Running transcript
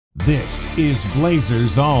This is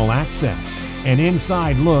Blazers All Access, an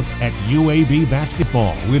inside look at UAB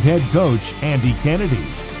basketball with head coach Andy Kennedy.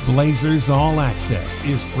 Blazers All Access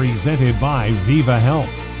is presented by Viva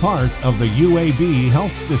Health, part of the UAB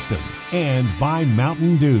health system, and by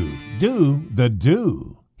Mountain Dew. Do the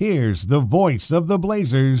do. Here's the voice of the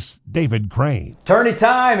Blazers, David Crane. Tourney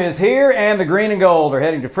time is here, and the green and gold are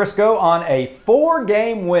heading to Frisco on a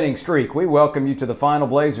 4-game winning streak. We welcome you to the final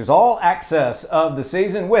Blazers All Access of the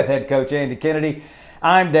season with head coach Andy Kennedy.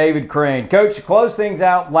 I'm David Crane. Coach, to close things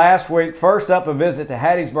out last week, first up a visit to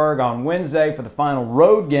Hattiesburg on Wednesday for the final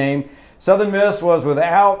road game. Southern Miss was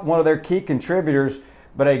without one of their key contributors,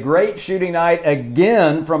 but a great shooting night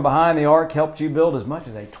again from behind the arc helped you build as much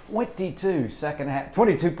as a 22-point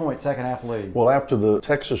second half lead. Well, after the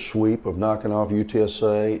Texas sweep of knocking off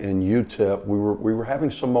UTSA and UTEP, we were having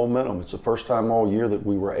some momentum. It's the first time all year that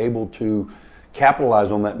we were able to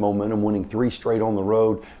capitalize on that momentum, winning 3 straight on the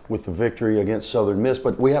road with the victory against Southern Miss.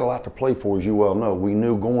 But we had a lot to play for, as you well know. We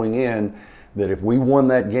knew going in that if we won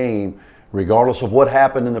that game, regardless of what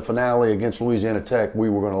happened in the finale against Louisiana Tech, we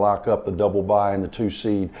were going to lock up the double bye and the 2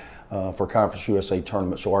 seed for Conference USA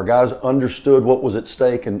tournament. So our guys understood what was at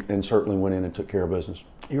stake and certainly went in and took care of business.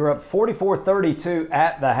 You were up 44-32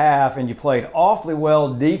 at the half, and you played awfully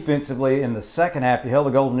well defensively in the second half. You held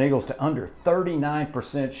the Golden Eagles to under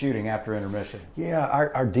 39% shooting after intermission. Yeah,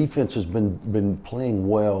 our defense has been playing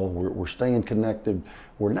well. We're staying connected.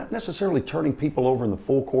 We're not necessarily turning people over in the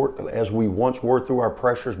full court as we once were through our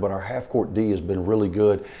pressures, but our half-court D has been really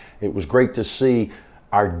good. It was great to see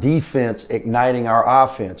our defense igniting our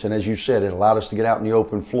offense. And as you said, it allowed us to get out in the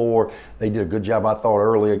open floor. They did a good job, I thought,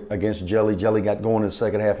 early against Jelly. Jelly got going in the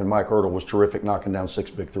second half, and Mike Ertl was terrific, knocking down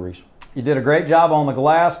 6 big threes. You did a great job on the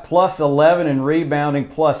glass, plus 11 in rebounding,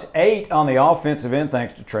 plus 8 on the offensive end,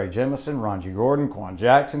 thanks to Trey Jemison, Ronji Gordon, Quan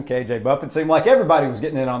Jackson, KJ Buffett. Seemed like everybody was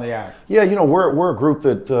getting in on the act. Yeah, you know, we're a group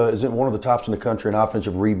that is one of the tops in the country in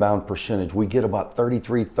offensive rebound percentage. We get about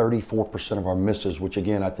 34% of our misses, which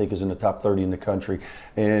again I think is in the top 30 in the country,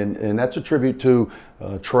 and that's a tribute to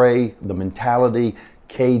Trey, the mentality.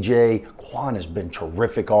 KJ, Quan has been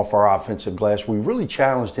terrific off our offensive glass. We really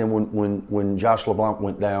challenged him when Josh LeBlanc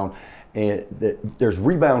went down. And there's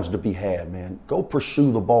rebounds to be had, man. Go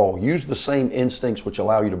pursue the ball. Use the same instincts which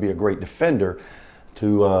allow you to be a great defender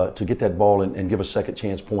to get that ball and give us second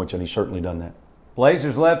chance points, and he's certainly done that.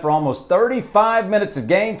 Blazers led for almost 35 minutes of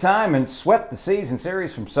game time and swept the season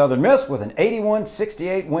series from Southern Miss with an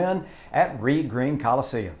 81-68 win at Reed Green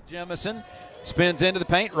Coliseum. Jemison spins into the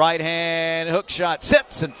paint, right hand hook shot,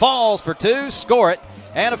 sits and falls for 2, score it,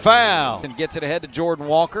 and a foul. And gets it ahead to Jordan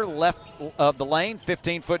Walker, left of the lane,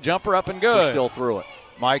 15-foot jumper up and good. Still through it.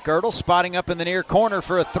 Mike Ertl spotting up in the near corner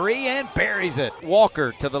for a 3 and buries it.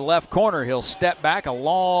 Walker to the left corner. He'll step back, a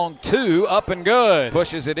long 2, up and good.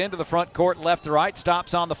 Pushes it into the front court, left to right,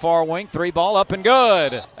 stops on the far wing, 3 ball, up and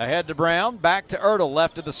good. Ahead to Brown, back to Ertl,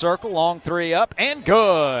 left of the circle, long 3 up and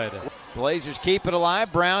good. Blazers keep it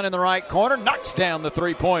alive. Brown in the right corner, knocks down the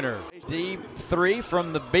 3-pointer. Deep 3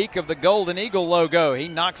 from the beak of the Golden Eagle logo. He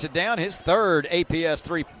knocks it down, his 3rd APS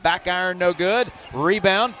 3. Back iron, no good.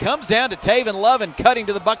 Rebound comes down to Taven Lovin, cutting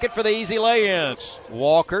to the bucket for the easy lay-in.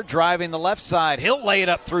 Walker driving the left side. He'll lay it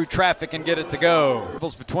up through traffic and get it to go.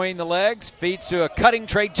 Dribbles between the legs, feeds to a cutting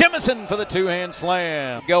Trey Jemison for the 2-hand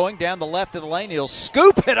slam. Going down the left of the lane, he'll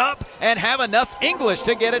scoop it up and have enough English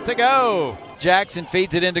to get it to go. Jackson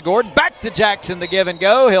feeds it into Gordon. Back to Jackson, the give and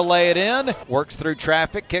go. He'll lay it in. Works through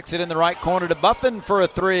traffic. Kicks it in the right corner to Buffin for a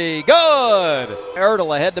 3. Good!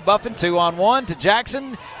 Ertl ahead to Buffin. 2-on-1 to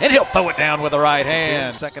Jackson. And he'll throw it down with the right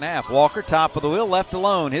hand. Second half. Walker, top of the wheel, left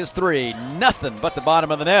alone. His 3. Nothing but the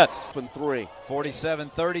bottom of the net. 3.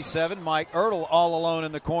 47-37. Mike Ertl all alone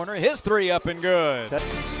in the corner. His 3 up and good.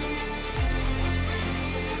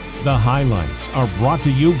 The highlights are brought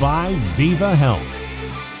to you by Viva Health.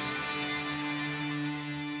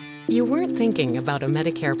 You weren't thinking about a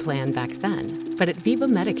Medicare plan back then, but at Viva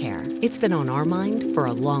Medicare, it's been on our mind for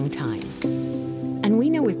a long time. And we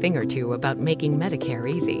know a thing or two about making Medicare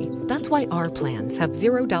easy. That's why our plans have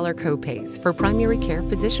 $0 copays for primary care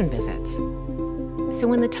physician visits. So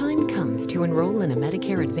when the time comes to enroll in a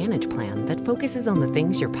Medicare Advantage plan that focuses on the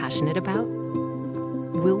things you're passionate about,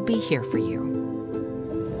 we'll be here for you.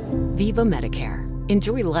 Viva Medicare.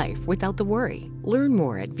 Enjoy life without the worry. Learn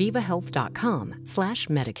more at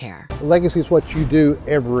vivahealth.com/Medicare. Legacy is what you do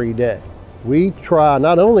every day. We try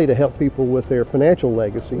not only to help people with their financial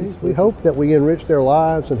legacies, we hope that we enrich their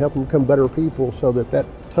lives and help them become better people so that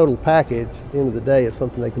total package, at the end of the day, is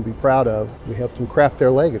something they can be proud of. We help them craft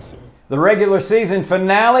their legacy. The regular season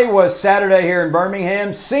finale was Saturday here in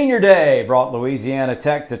Birmingham. Senior Day brought Louisiana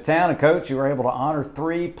Tech to town. And Coach, you were able to honor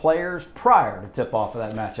 3 players prior to tip-off of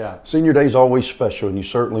that matchup. Senior Day is always special, and you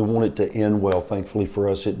certainly want it to end well. Thankfully for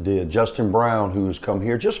us, it did. Justin Brown, who has come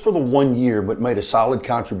here just for the 1 year, but made a solid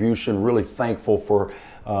contribution. Really thankful for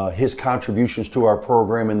his contributions to our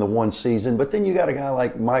program in the 1 season. But then you got a guy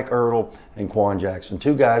like Mike Ertl and Quan Jackson,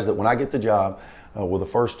 2 guys that when I get the job were the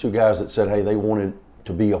first 2 guys that said, hey, they wanted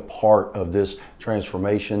to be a part of this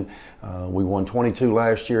transformation. We won 22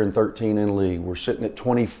 last year and 13 in league. We're sitting at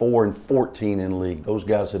 24 and 14 in league. Those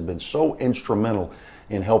guys have been so instrumental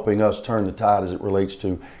in helping us turn the tide as it relates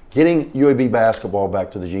to getting UAB basketball back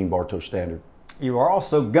to the Gene Bartow standard. You are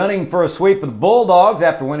also gunning for a sweep of the Bulldogs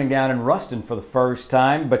after winning down in Ruston for the first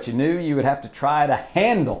time, but you knew you would have to try to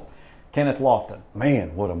handle Kenneth Lofton.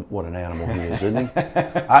 Man, what an animal he is, isn't he?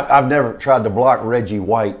 I've never tried to block Reggie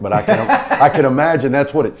White, but I can imagine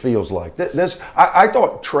that's what it feels like. I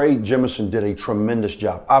thought Trey Jemison did a tremendous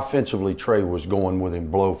job. Offensively, Trey was going with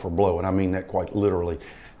him blow for blow, and I mean that quite literally.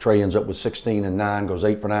 Trey ends up with 16 and 9, goes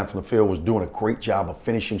 8 for 9 from the field, was doing a great job of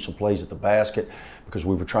finishing some plays at the basket because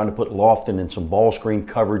we were trying to put Lofton in some ball screen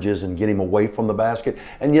coverages and get him away from the basket.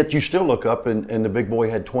 And yet you still look up and the big boy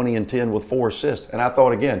had 20 and 10 with 4 assists. And I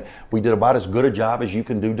thought, again, we did about as good a job as you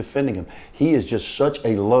can do defending him. He is just such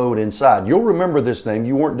a load inside. You'll remember this name.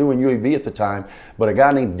 You weren't doing UAB at the time, but a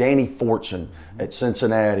guy named Danny Fortson at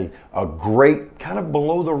Cincinnati, a great kind of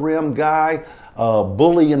below the rim guy.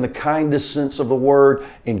 Bully in the kindest sense of the word,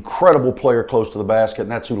 incredible player close to the basket,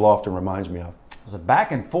 and that's who Lofton reminds me of. It was a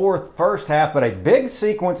back and forth first half, but a big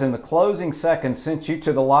sequence in the closing seconds sent you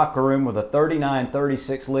to the locker room with a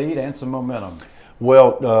 39-36 lead and some momentum.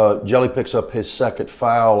 Well, Jelly picks up his second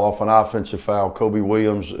foul off an offensive foul. Kobe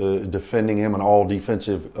Williams defending him, an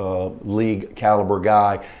all-defensive league caliber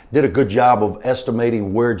guy. Did a good job of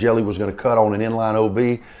estimating where Jelly was going to cut on an inline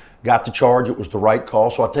OB. Got the charge. It was the right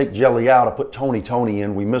call. So I take Jelly out. I put Tony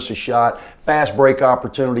in. We miss a shot. Fast break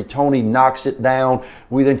opportunity. Tony knocks it down.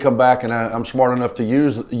 We then come back, and I'm smart enough to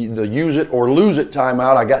use the use it or lose it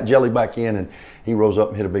timeout. I got Jelly back in, and he rose up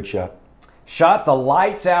and hit a big shot. Shot the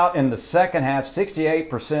lights out in the second half,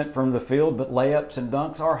 68% from the field, but layups and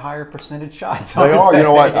dunks are higher percentage shots. They are. You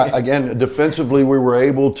know, again, defensively, we were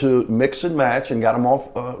able to mix and match and got them off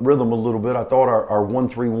rhythm a little bit. I thought our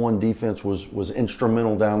 1-3-1 defense was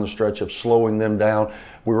instrumental down the stretch of slowing them down.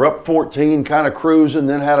 We were up 14, kind of cruising,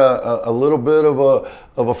 then had a little bit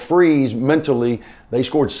of a freeze mentally. They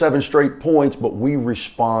scored 7 straight points, but we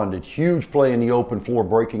responded. Huge play in the open floor,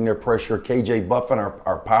 breaking their pressure. KJ Buffin,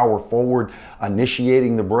 our power forward,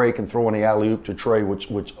 initiating the break and throwing the alley-oop to Trey,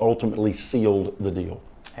 which ultimately sealed the deal.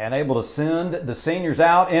 And able to send the seniors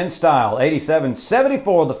out in style.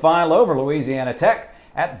 87-74 the final over Louisiana Tech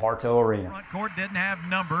at Bartow Arena. Front court didn't have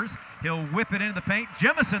numbers. He'll whip it into the paint.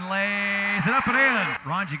 Jemison lays it up and in.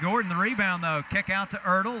 Ronji Gordon the rebound though. Kick out to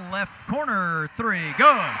Ertl. Left corner 3.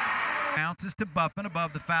 Good. Bounces to Buffin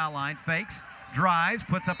above the foul line. Fakes. Drives.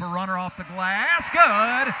 Puts up a runner off the glass.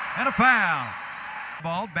 Good. And a foul.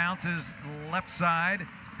 Ball bounces left side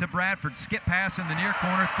to Bradford. Skip pass in the near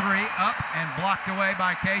corner. 3. Up and blocked away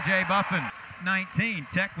by KJ Buffin. 19.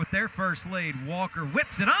 Tech with their first lead. Walker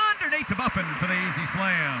whips it underneath to Buffin for the easy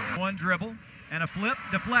slam. 1 dribble and a flip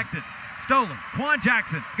deflected. Stolen. Quan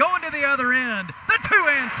Jackson going to the other end. The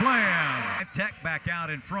 2-hand slam. Tech back out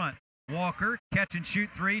in front. Walker catch and shoot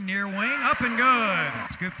 3 near wing. Up and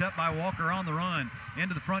good. Scooped up by Walker on the run.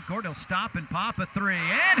 Into the front court. He'll stop and pop a 3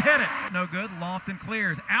 and hit it. No good. Lofton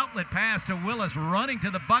clears. Outlet pass to Willis running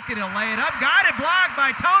to the bucket. He'll lay it up. Got it blocked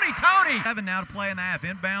by Tony. 7 now to play in the half.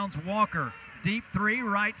 Inbounds Walker. Deep 3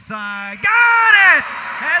 right side. Got it!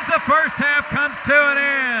 As the first half comes to an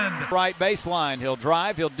end. Right baseline. He'll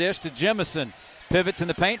drive. He'll dish to Jemison. Pivots in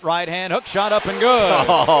the paint. Right hand hook shot up and good.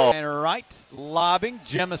 Oh. And right lobbing.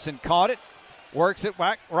 Jemison caught it. Works it.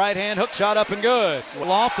 Whack. Right hand hook shot up and good.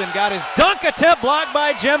 Lofton got his dunk attempt blocked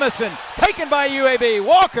by Jemison. Taken by UAB.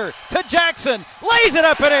 Walker to Jackson. Lays it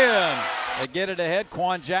up and in. They get it ahead.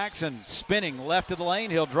 Quan Jackson spinning left of the lane.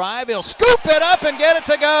 He'll drive. He'll scoop it up and get it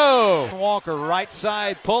to go. Walker right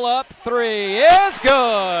side pull up. 3 is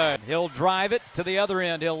good. He'll drive it to the other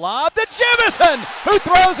end. He'll lob to Jemison, who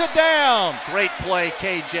throws it down. Great play,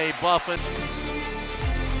 KJ Buffin.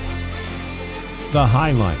 The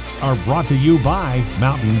highlights are brought to you by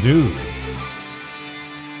Mountain Dew.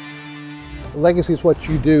 Legacy is what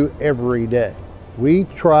you do every day. We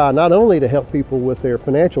try not only to help people with their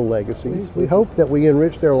financial legacies, we hope that we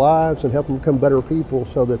enrich their lives and help them become better people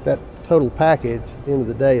so that that total package, at the end of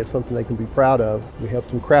the day, is something they can be proud of. We help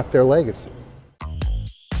them craft their legacy.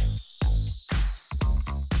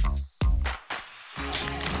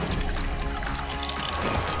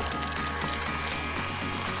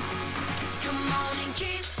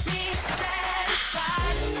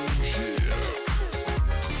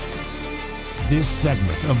 This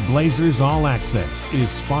segment of Blazers All Access is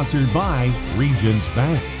sponsored by Regions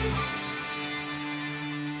Bank.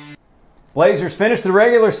 Blazers finished the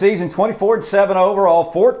regular season 24-7 overall,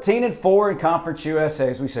 14-4 in Conference USA.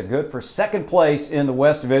 As we said, good for second place in the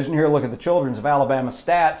West Division. Here, look at the Children's of Alabama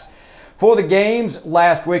stats for the games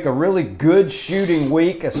last week. A really good shooting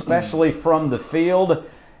week, especially from the field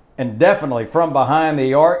and definitely from behind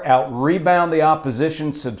the arc. Out-rebound the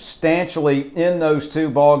opposition substantially in those two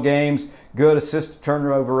ball games. Good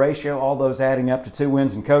assist-to-turnover ratio, all those adding up to 2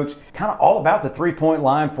 wins. And, Coach, kind of all about the three-point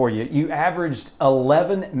line for you. You averaged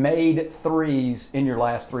 11 made threes in your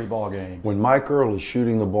last 3 ball games. When Mike Earl is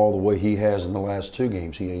shooting the ball the way he has in the last 2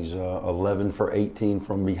 games, he's 11 for 18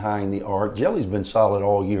 from behind the arc. Jelly's been solid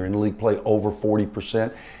all year in league play, over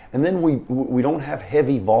 40%. And then we don't have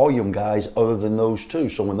heavy volume guys other than those 2.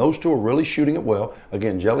 So when those 2 are really shooting it well,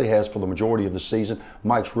 again, Jelly has for the majority of the season.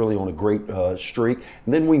 Mike's really on a great streak.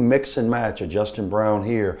 And then we mix and match a Justin Brown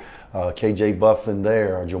here, KJ Buffin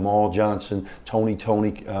there, Jamal Johnson, Tony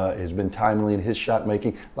has been timely in his shot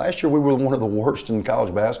making. Last year we were one of the worst in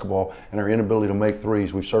college basketball in our inability to make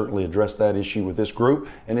threes. We've certainly addressed that issue with this group,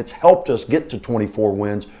 and it's helped us get to 24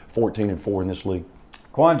 wins, 14-4 in this league.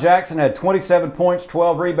 Quan Jackson had 27 points,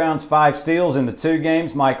 12 rebounds, 5 steals in the 2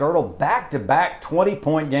 games. Mike Ertl back-to-back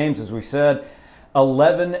 20-point games, as we said,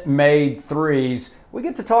 11 made threes. We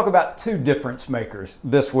get to talk about 2 difference makers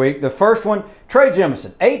this week. The first one, Trey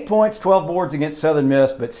Jemison, 8 points, 12 boards against Southern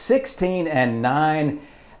Miss, but 16 and 9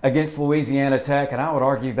 against Louisiana Tech, and I would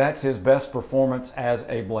argue that's his best performance as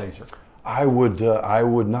a Blazer. I would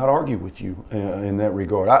not argue with you in that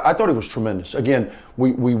regard. I thought it was tremendous. Again,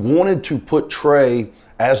 we wanted to put Trey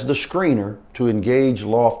as the screener to engage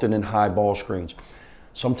Lofton in high ball screens.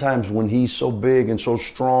 Sometimes when he's so big and so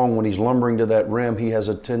strong, when he's lumbering to that rim, he has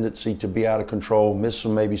a tendency to be out of control, miss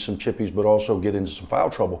maybe some chippies, but also get into some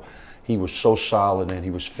foul trouble. He was so solid, and he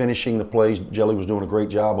was finishing the plays. Jelly was doing a great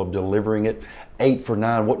job of delivering it. 8 for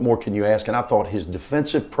 9, what more can you ask? And I thought his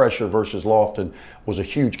defensive pressure versus Lofton was a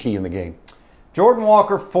huge key in the game. Jordan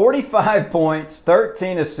Walker, 45 points,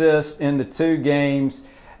 13 assists in the 2 games.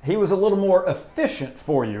 He was a little more efficient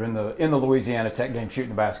for you in the Louisiana Tech game shooting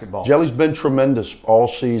the basketball. Jelly's been tremendous all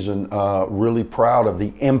season. Really proud of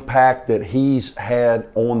the impact that he's had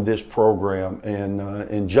on this program,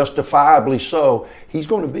 and justifiably so. He's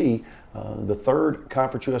going to be the 3rd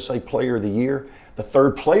Conference USA Player of the Year, the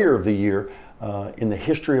 3rd Player of the Year in the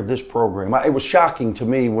history of this program. It was shocking to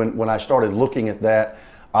me when I started looking at that.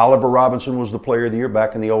 Oliver Robinson was the Player of the Year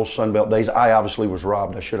back in the old Sun Belt days. I obviously was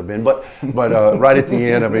robbed. I should have been, but right at the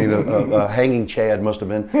end, I mean, a hanging Chad must have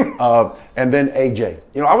been. And then AJ.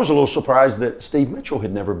 You know, I was a little surprised that Steve Mitchell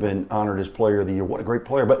had never been honored as Player of the Year. What a great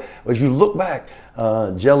player! But as you look back,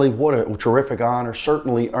 Jelly, what a terrific honor.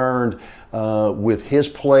 Certainly earned with his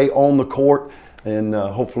play on the court, and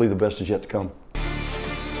hopefully the best is yet to come.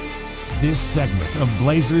 This segment of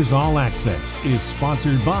Blazers All Access is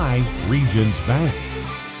sponsored by Regions Bank.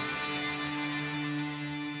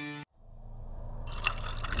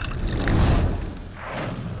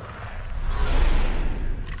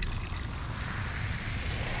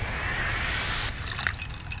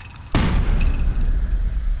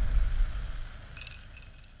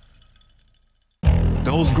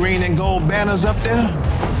 Those green and gold banners up there,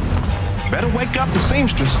 better wake up the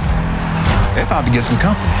seamstress. They're about to get some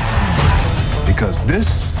company, because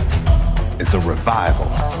this is a revival.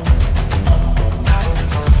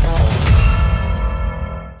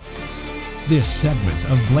 This segment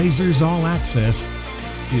of Blazers All Access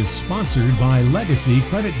is sponsored by Legacy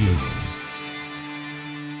Credit Union.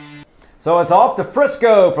 So it's off to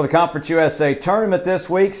Frisco for the Conference USA tournament this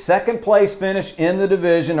week. 2nd place finish in the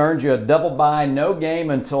division earns you a double bye, no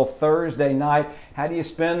game until Thursday night. How do you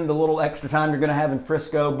spend the little extra time you're going to have in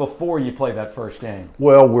Frisco before you play that first game?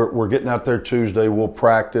 Well, we're getting out there Tuesday. We'll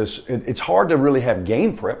practice. It's hard to really have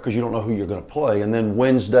game prep because you don't know who you're going to play. And then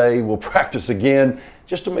Wednesday we'll practice again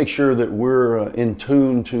just to make sure that we're in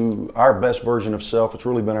tune to our best version of self. It's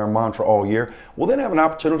really been our mantra all year. We'll then have an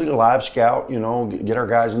opportunity to live scout, you know, get our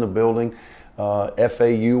guys in the building.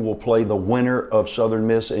 FAU will play the winner of Southern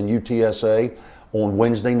Miss and UTSA on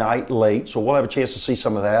Wednesday night late, so we'll have a chance to see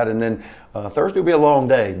some of that. And then Thursday will be a long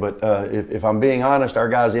day, but if I'm being honest, our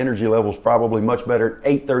guys' energy level is probably much better at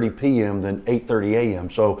 8:30 p.m. than 8:30 a.m.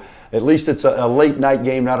 So at least it's a late night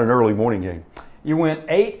game, not an early morning game. You went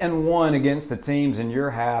 8-1 against the teams in your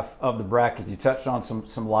half of the bracket. You touched on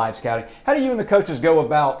some live scouting. How do you and the coaches go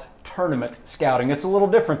about tournament scouting? It's a little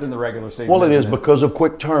different than the regular season. Well, it is because of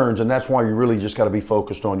quick turns, and that's why you really just got to be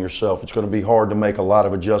focused on yourself. It's going to be hard to make a lot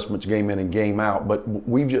of adjustments game in and game out, but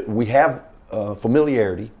we have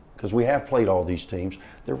familiarity, because we have played all these teams.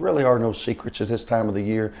 There really are no secrets at this time of the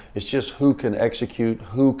year. It's just who can execute,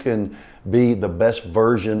 who can be the best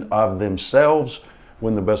version of themselves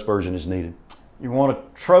when the best version is needed. You want a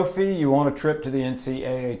trophy, you want a trip to the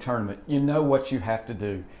NCAA tournament. You know what you have to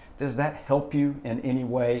do. Does that help you in any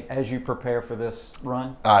way as you prepare for this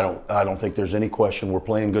run? I don't think there's any question. We're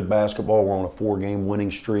playing good basketball. We're on a 4-game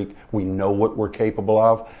winning streak. We know what we're capable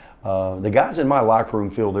of. The guys in my locker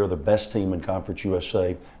room feel they're the best team in Conference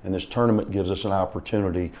USA, and this tournament gives us an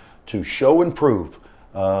opportunity to show and prove.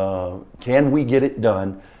 Can we get it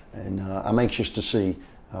done? And I'm anxious to see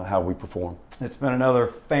how we perform. It's been another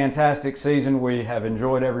fantastic season. We have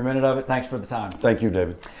enjoyed every minute of it. Thanks for the time. Thank you,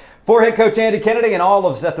 David. For head coach Andy Kennedy and all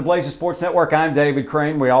of us at the Blazers Sports Network, I'm David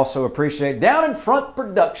Crane. We also appreciate Down in Front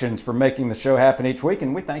Productions for making the show happen each week,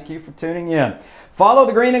 and we thank you for tuning in. Follow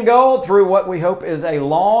the green and gold through what we hope is a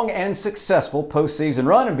long and successful postseason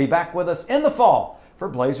run, and be back with us in the fall for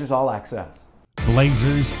Blazers All Access.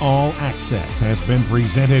 Blazers All Access has been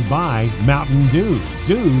presented by Mountain Dew,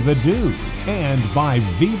 Do the Do, and by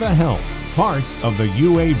Viva Health, part of the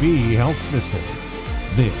UAB health system.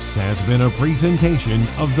 This has been a presentation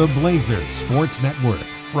of the Blazers Sports Network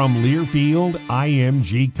from Learfield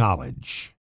IMG College.